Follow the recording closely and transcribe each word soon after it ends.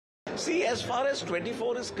See, as far as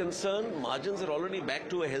 24 is concerned, margins are already back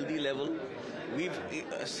to a healthy level. We've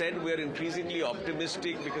said we're increasingly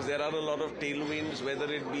optimistic because there are a lot of tailwinds,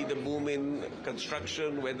 whether it be the boom in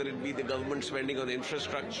construction, whether it be the government spending on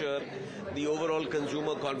infrastructure, the overall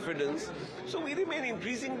consumer confidence. So we remain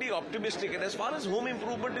increasingly optimistic. And as far as home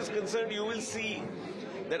improvement is concerned, you will see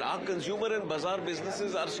that our consumer and bazaar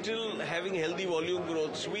businesses are still having healthy volume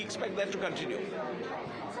growth. So we expect that to continue.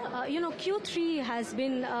 Q3 has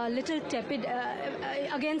been a little tepid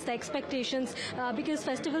against the expectations because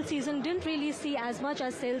festival season didn't really see as much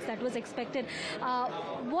as sales that was expected.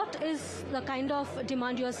 What is the kind of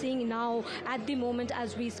demand you are seeing now at the moment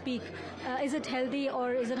as we speak? Is it healthy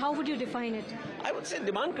or is it, how would you define it? I would say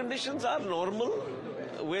demand conditions are normal.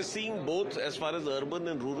 We're seeing both as far as urban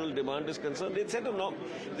and rural demand is concerned. It's at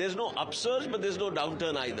there's no upsurge, but there's no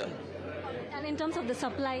downturn either. And in terms of the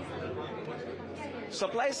supply?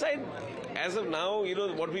 Supply side, as of now,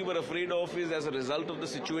 what we were afraid of is as a result of the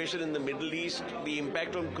situation in the Middle East, the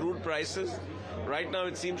impact on crude prices. Right now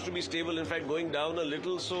it seems to be stable, in fact going down a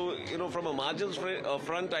little. So, from a margins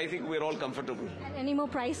front, I think we're all comfortable. And any more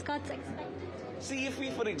price cuts expected? See, if we,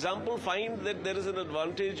 for example, find that there is an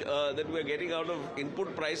advantage that we're getting out of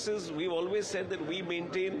input prices, we've always said that we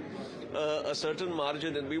maintain a certain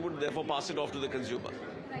margin and we would therefore pass it off to the consumer.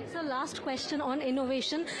 Right. So last question on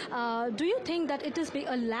innovation. Do you think that it is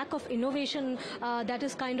a lack of innovation that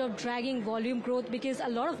is kind of dragging volume growth because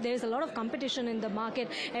there's a lot of competition in the market?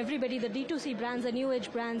 Everybody, the D2C brands, the new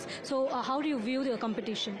age brands. So how do you view the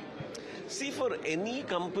competition? See, for any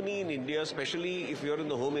company in India, especially if you're in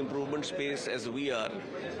the home improvement space as we are,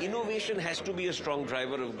 innovation has to be a strong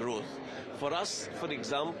driver of growth. For us, for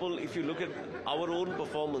example, if you look at our own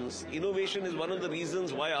performance, innovation is one of the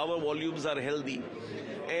reasons why our volumes are healthy.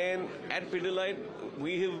 And at Pidilite,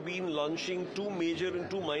 we have been launching 2 major and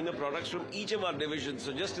 2 minor products from each of our divisions.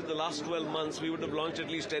 So just in the last 12 months, we would have launched at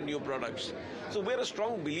least 10 new products. So we're a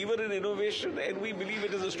strong believer in innovation and we believe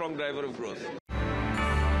it is a strong driver of growth.